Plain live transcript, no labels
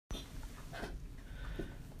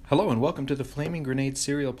Hello and welcome to the Flaming Grenade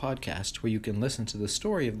Serial Podcast, where you can listen to the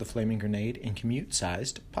story of the Flaming Grenade in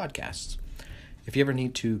commute-sized podcasts. If you ever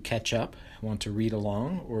need to catch up, want to read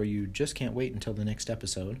along, or you just can't wait until the next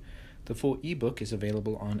episode, the full ebook is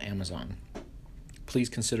available on Amazon. Please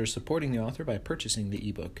consider supporting the author by purchasing the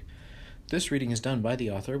ebook. This reading is done by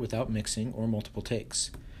the author without mixing or multiple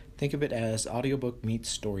takes. Think of it as audiobook meets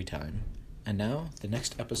story time. And now, the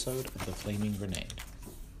next episode of the Flaming Grenade.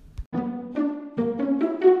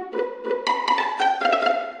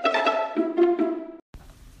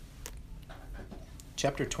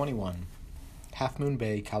 Chapter 21, Half Moon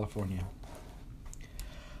Bay, California.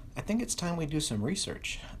 "I think it's time we do some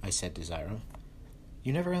research," I said to Zyra.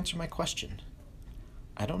 "You never answer my question."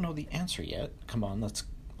 "I don't know the answer yet. Come on, let's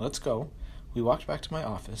go." We walked back to my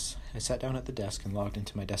office. I sat down at the desk and logged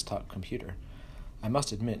into my desktop computer. I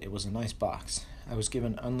must admit it was a nice box. I was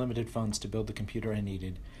given unlimited funds to build the computer I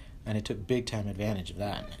needed, and I took big-time advantage of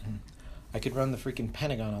that. I could run the freaking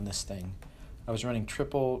Pentagon on this thing. I was running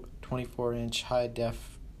triple 24-inch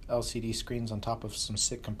high-def LCD screens on top of some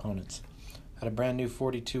sick components. I had a brand new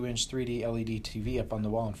 42-inch 3D LED TV up on the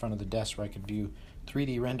wall in front of the desk where I could view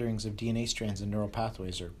 3D renderings of DNA strands and neural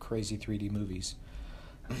pathways or crazy 3D movies.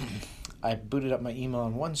 I booted up my email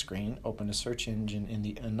on one screen, opened a search engine in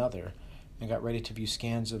the another, and got ready to view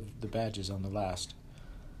scans of the badges on the last.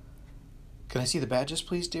 "Can I see the badges,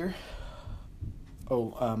 please, dear?"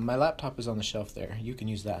 My laptop is on the shelf there. You can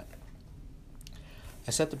use that." I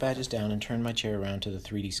set the badges down and turned my chair around to the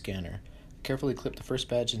 3D scanner. I carefully clipped the first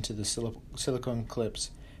badge into the silicone clips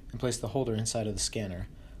and placed the holder inside of the scanner.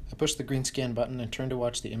 I pushed the green scan button and turned to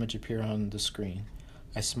watch the image appear on the screen.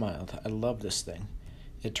 I smiled. I loved this thing.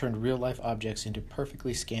 It turned real-life objects into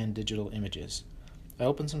perfectly scanned digital images. I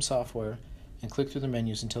opened some software and clicked through the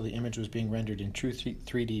menus until the image was being rendered in true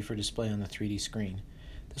 3D for display on the 3D screen.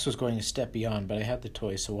 This was going a step beyond, but I had the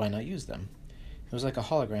toys, so why not use them? It was like a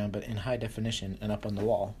hologram, but in high definition and up on the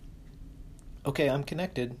wall. "Okay, I'm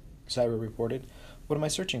connected," Zyra reported. "What am I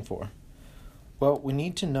searching for?" "Well, we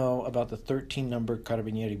need to know about the 13-number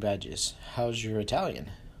Carabinieri badges. How's your Italian?"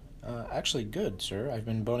 Actually good, sir. I've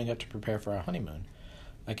been boning up to prepare for our honeymoon."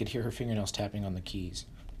 I could hear her fingernails tapping on the keys.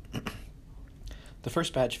 The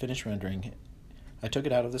first badge finished rendering. I took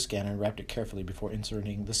it out of the scanner and wrapped it carefully before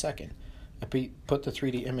inserting the second. I put the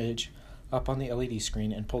 3D image up on the LED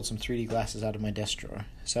screen and pulled some 3D glasses out of my desk drawer.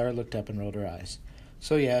 Sarah looked up and rolled her eyes.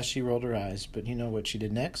 So yeah, she rolled her eyes, but you know what she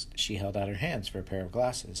did next? She held out her hands for a pair of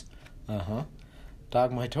glasses.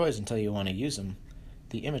 Dog my toys until you want to use them.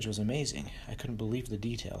 The image was amazing. I couldn't believe the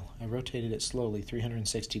detail. I rotated it slowly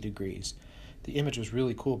 360 degrees. The image was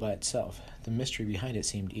really cool by itself. The mystery behind it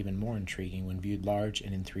seemed even more intriguing when viewed large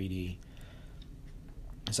and in 3D.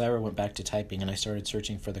 Zyra went back to typing, and I started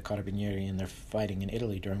searching for the Carabinieri and their fighting in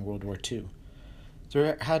Italy during World War II.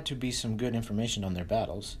 There had to be some good information on their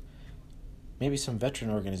battles. Maybe some veteran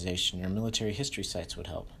organization or military history sites would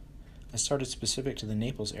help. I started specific to the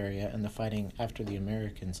Naples area and the fighting after the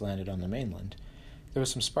Americans landed on the mainland. There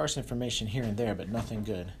was some sparse information here and there, but nothing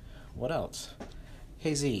good. What else?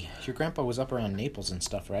 "Hey Z, your grandpa was up around Naples and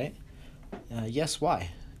stuff, right?" Yes,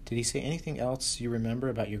 why? Did he say anything else you remember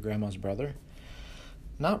about your grandma's brother?"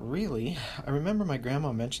 "Not really. I remember my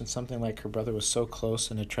grandma mentioned something like her brother was so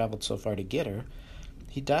close and had traveled so far to get her.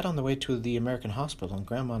 He died on the way to the American hospital, and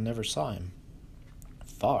Grandma never saw him."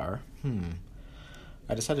 "Far?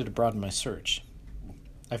 I decided to broaden my search.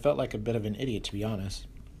 I felt like a bit of an idiot, to be honest.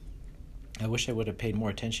 I wish I would have paid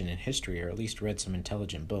more attention in history or at least read some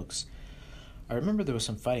intelligent books. I remember there was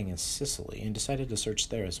some fighting in Sicily and decided to search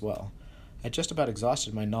there as well. I just about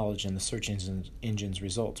exhausted my knowledge in the search engine's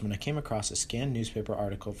results when I came across a scanned newspaper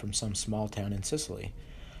article from some small town in Sicily.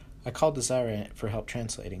 I called Zyra for help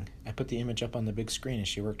translating. I put the image up on the big screen as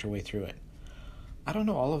she worked her way through it. "I don't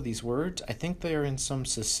know all of these words. I think they are in some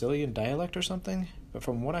Sicilian dialect or something, but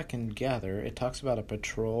from what I can gather, it talks about a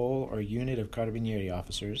patrol or unit of Carabinieri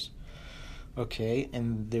officers. Okay,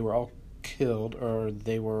 and they were all killed, or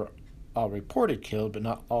they were all reported killed, but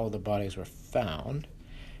not all of the bodies were found.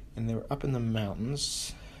 And they were up in the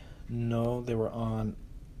mountains. No, they were on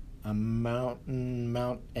a mountain,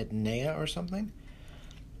 Mount Etna or something?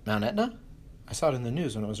 Mount Etna? I saw it in the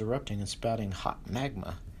news when it was erupting and spouting hot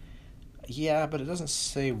magma. Yeah, but it doesn't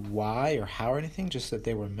say why or how or anything, just that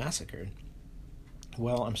they were massacred.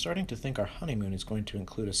 Well, I'm starting to think our honeymoon is going to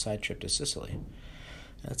include a side trip to Sicily."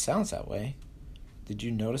 "That sounds that way." "Did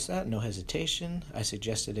you notice that? No hesitation. I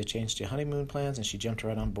suggested a change to honeymoon plans, and she jumped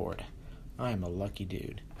right on board. I am a lucky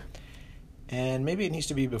dude." "And maybe it needs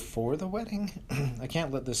to be before the wedding? I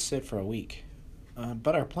can't let this sit for a week."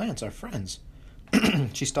 But our plans, our friends."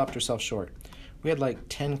 She stopped herself short. We had like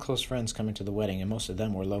 10 close friends coming to the wedding, and most of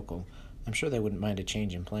them were local. I'm sure they wouldn't mind a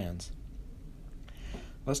change in plans.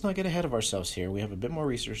 Let's not get ahead of ourselves here. We have a bit more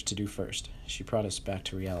research to do first. She brought us back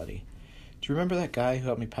to reality. Do you remember that guy who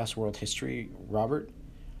helped me pass world history, Robert?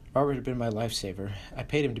 Robert had been my lifesaver. I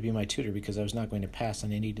paid him to be my tutor because I was not going to pass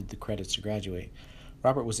and I needed the credits to graduate.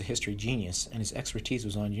 Robert was a history genius, and his expertise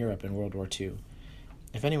was on Europe in World War II.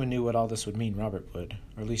 If anyone knew what all this would mean, Robert would,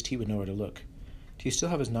 or at least he would know where to look. Do you still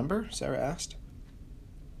have his number? Sarah asked.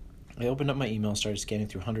 I opened up my email and started scanning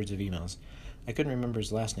through hundreds of emails. I couldn't remember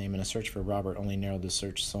his last name, and a search for Robert only narrowed the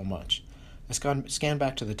search so much. I scanned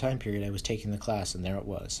back to the time period I was taking the class, and there it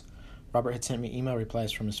was. Robert had sent me email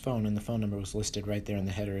replies from his phone, and the phone number was listed right there in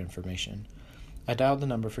the header information. I dialed the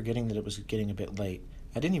number, forgetting that it was getting a bit late.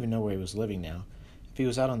 I didn't even know where he was living now. If he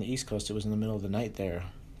was out on the East Coast, it was in the middle of the night there.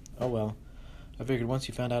 Oh well. I figured once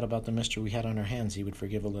he found out about the mystery we had on our hands, he would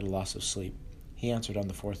forgive a little loss of sleep. He answered on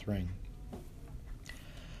the fourth ring.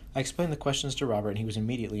 I explained the questions to Robert, and he was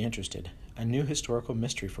immediately interested. A new historical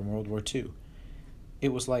mystery from World War II. It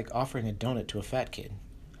was like offering a donut to a fat kid.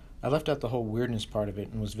 I left out the whole weirdness part of it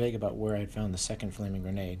and was vague about where I had found the second flaming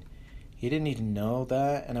grenade. He didn't need to know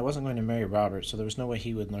that, and I wasn't going to marry Robert, so there was no way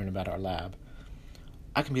he would learn about our lab.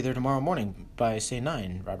 I can be there tomorrow morning by, say,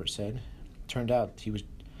 9, Robert said. Turned out he was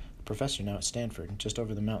a professor now at Stanford, just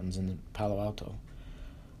over the mountains in Palo Alto.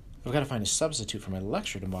 I've got to find a substitute for my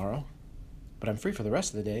lecture tomorrow, but I'm free for the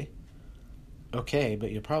rest of the day. Okay,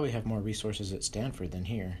 but you'll probably have more resources at Stanford than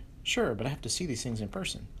here. Sure, but I have to see these things in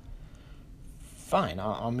person. Fine,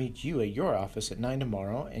 I'll meet you at your office at 9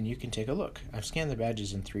 tomorrow, and you can take a look. I've scanned the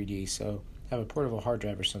badges in 3D, so have a portable hard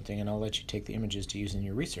drive or something, and I'll let you take the images to use in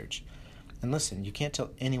your research. And listen, you can't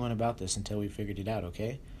tell anyone about this until we've figured it out,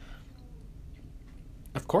 okay?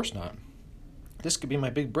 Of course not. This could be my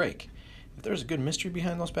big break. If there's a good mystery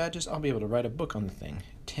behind those badges, I'll be able to write a book on the thing.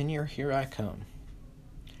 Tenure, here I come.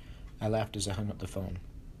 I laughed as I hung up the phone.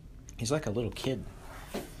 He's like a little kid.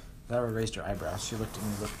 Lara raised her eyebrows. She looked at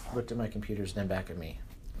me, looked at my computers, then back at me.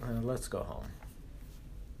 Let's go home.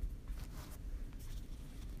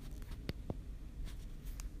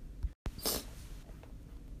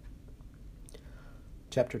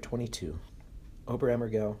 Chapter 22.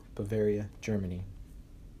 Oberammergau, Bavaria, Germany.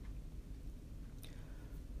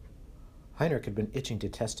 Heinrich had been itching to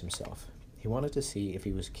test himself. He wanted to see if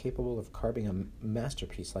he was capable of carving a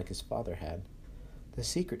masterpiece like his father had. The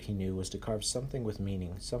secret, he knew, was to carve something with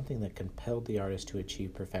meaning, something that compelled the artist to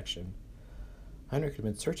achieve perfection. Heinrich had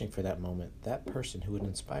been searching for that moment, that person who would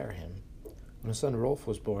inspire him. When his son Rolf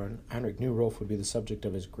was born, Heinrich knew Rolf would be the subject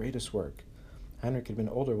of his greatest work. Heinrich had been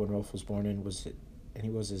older when Rolf was born, and he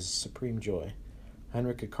was his supreme joy.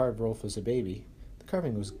 Heinrich had carved Rolf as a baby. The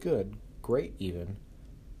carving was good, great even,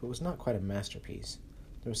 but was not quite a masterpiece.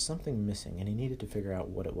 There was something missing, and he needed to figure out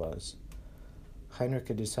what it was. Heinrich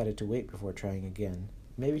had decided to wait before trying again.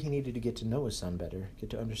 Maybe he needed to get to know his son better, get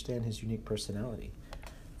to understand his unique personality.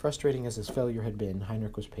 Frustrating as his failure had been,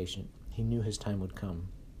 Heinrich was patient. He knew his time would come.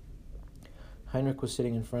 Heinrich was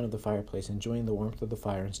sitting in front of the fireplace, enjoying the warmth of the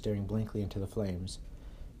fire and staring blankly into the flames.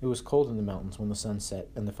 It was cold in the mountains when the sun set,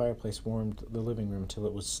 and the fireplace warmed the living room till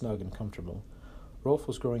it was snug and comfortable. Rolf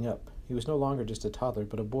was growing up. He was no longer just a toddler,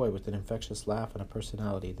 but a boy with an infectious laugh and a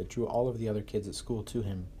personality that drew all of the other kids at school to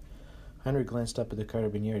him. Heinrich glanced up at the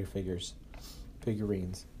Carabinieri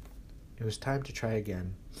figurines. It was time to try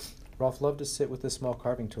again. Rolf loved to sit with his small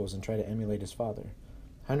carving tools and try to emulate his father.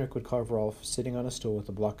 Heinrich would carve Rolf sitting on a stool with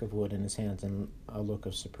a block of wood in his hands and a look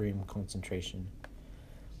of supreme concentration.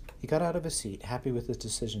 He got out of his seat, happy with his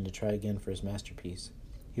decision to try again for his masterpiece.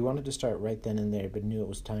 He wanted to start right then and there, but knew it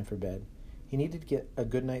was time for bed. He needed to get a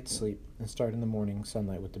good night's sleep and start in the morning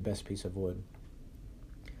sunlight with the best piece of wood.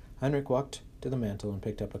 Heinrich walked to the mantel and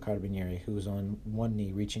picked up a Carabinieri who was on one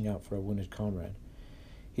knee reaching out for a wounded comrade.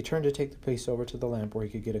 He turned to take the piece over to the lamp where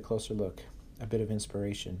he could get a closer look, a bit of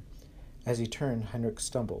inspiration. As he turned, Heinrich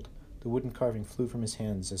stumbled. The wooden carving flew from his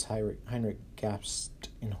hands as Heinrich gasped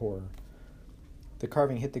in horror. The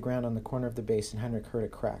carving hit the ground on the corner of the base, and Heinrich heard a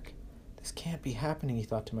crack. "This can't be happening," he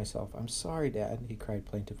thought to himself. "I'm sorry, Dad," he cried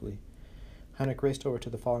plaintively. Heinrich raced over to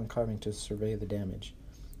the fallen carving to survey the damage.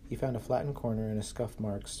 He found a flattened corner and a scuff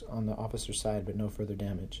marks on the opposite side, but no further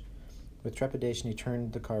damage. With trepidation, he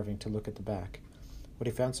turned the carving to look at the back. What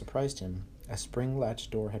he found surprised him. A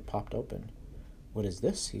spring-latched door had popped open. "What is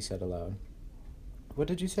this?" he said aloud. "What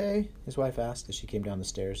did you say?" his wife asked as she came down the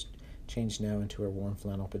stairs, changed now into her warm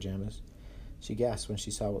flannel pajamas. She gasped when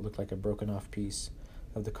she saw what looked like a broken-off piece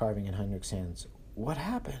of the carving in Heinrich's hands. "What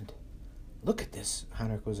happened?" "Look at this!"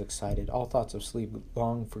 Heinrich was excited, all thoughts of sleep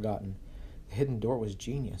long forgotten. The hidden door was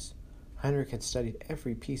genius. Heinrich had studied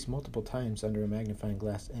every piece multiple times under a magnifying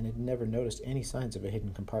glass and had never noticed any signs of a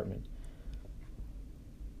hidden compartment.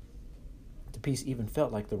 The piece even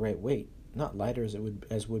felt like the right weight, not lighter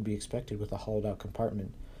as would be expected with a hollowed-out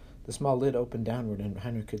compartment. The small lid opened downward, and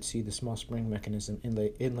Heinrich could see the small spring mechanism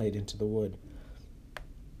inlaid into the wood.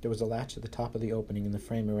 There was a latch at the top of the opening in the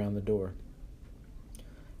frame around the door.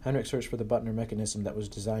 Heinrich searched for the button or mechanism that was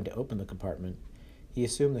designed to open the compartment. He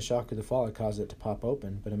assumed the shock of the fall had caused it to pop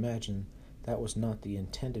open, but imagined that was not the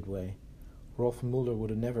intended way. Rolf Muller would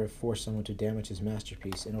have never forced someone to damage his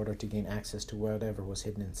masterpiece in order to gain access to whatever was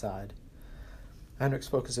hidden inside. Heinrich's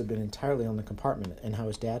focus had been entirely on the compartment and how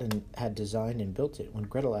his dad had designed and built it. When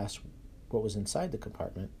Gretel asked what was inside the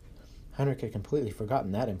compartment, Heinrich had completely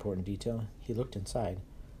forgotten that important detail. He looked inside.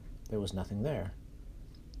 There was nothing there.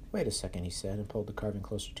 "Wait a second," he said, and pulled the carving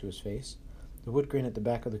closer to his face. The wood grain at the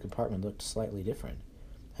back of the compartment looked slightly different.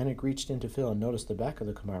 Heinrich reached in to feel and noticed the back of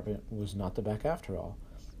the compartment was not the back after all.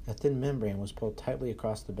 A thin membrane was pulled tightly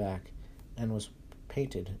across the back and was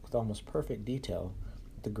painted with almost perfect detail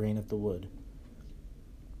with the grain of the wood.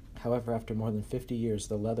 However, after more than 50 years,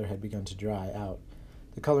 the leather had begun to dry out.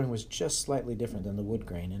 The coloring was just slightly different than the wood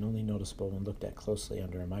grain and only noticeable when looked at closely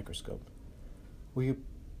under a microscope. "Will you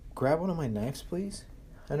grab one of my knives, please?"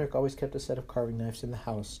 Heinrich always kept a set of carving knives in the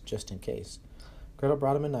house, just in case. Gretel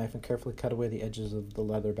brought him a knife and carefully cut away the edges of the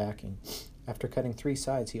leather backing. After cutting 3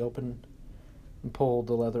 sides, he opened and pulled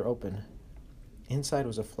the leather open. Inside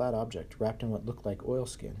was a flat object, wrapped in what looked like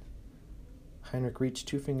oilskin. Heinrich reached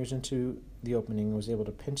 2 fingers into the opening and was able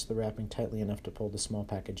to pinch the wrapping tightly enough to pull the small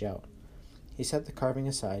package out. He set the carving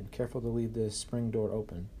aside, careful to leave the spring door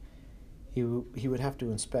open. He would have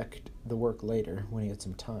to inspect the work later, when he had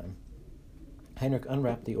some time. Heinrich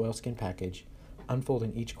unwrapped the oilskin package,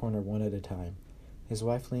 unfolding each corner one at a time. His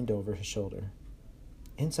wife leaned over his shoulder.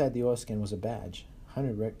 Inside the oilskin was a badge.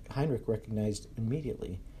 Heinrich recognized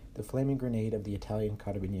immediately the flaming grenade of the Italian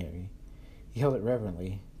Carabinieri. He held it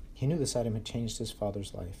reverently. He knew this item had changed his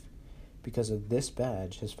father's life. Because of this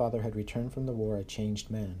badge, his father had returned from the war a changed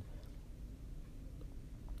man.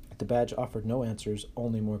 The badge offered no answers,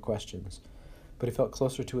 only more questions. But he felt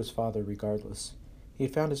closer to his father regardless. He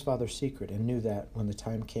had found his father's secret and knew that, when the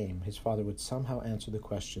time came, his father would somehow answer the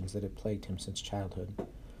questions that had plagued him since childhood.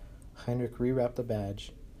 Heinrich rewrapped the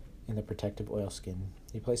badge in the protective oilskin.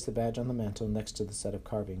 He placed the badge on the mantel next to the set of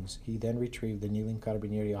carvings. He then retrieved the kneeling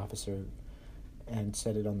Carabinieri officer and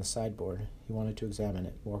set it on the sideboard. He wanted to examine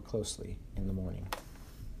it more closely in the morning.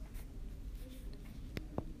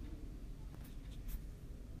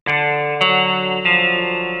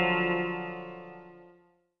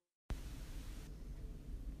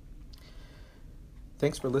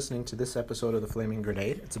 Thanks for listening to this episode of The Flaming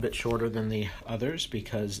Grenade. It's a bit shorter than the others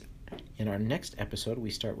because in our next episode we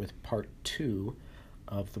start with part 2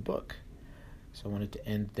 of the book. So I wanted to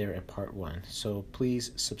end there at part 1. So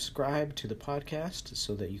please subscribe to the podcast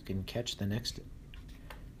so that you can catch the next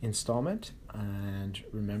installment. And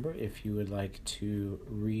remember, if you would like to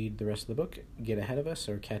read the rest of the book, get ahead of us,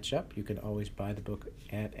 or catch up, you can always buy the book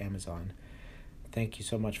at Amazon. Thank you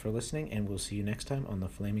so much for listening, and we'll see you next time on The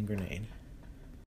Flaming Grenade.